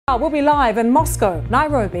We'll be live in Moscow,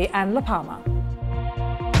 Nairobi and La Palma.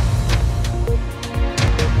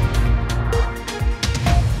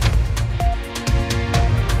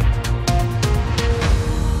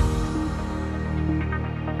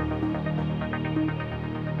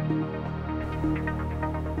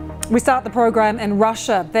 We start the program in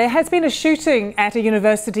Russia. There has been a shooting at a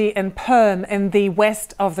university in Perm in the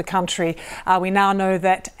west of the country. We now know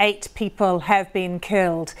that 8 people have been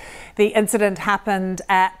killed. The incident happened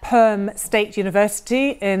at Perm State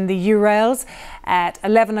University in the Urals at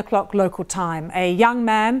 11 o'clock local time. A young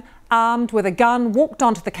man armed with a gun walked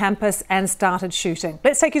onto the campus and started shooting.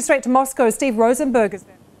 Let's take you straight to Moscow. Steve Rosenberg is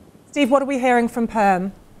there. Steve, what are we hearing from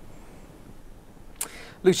Perm?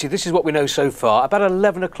 Lucy, this is what we know so far. About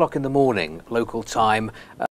 11 o'clock in the morning, local time.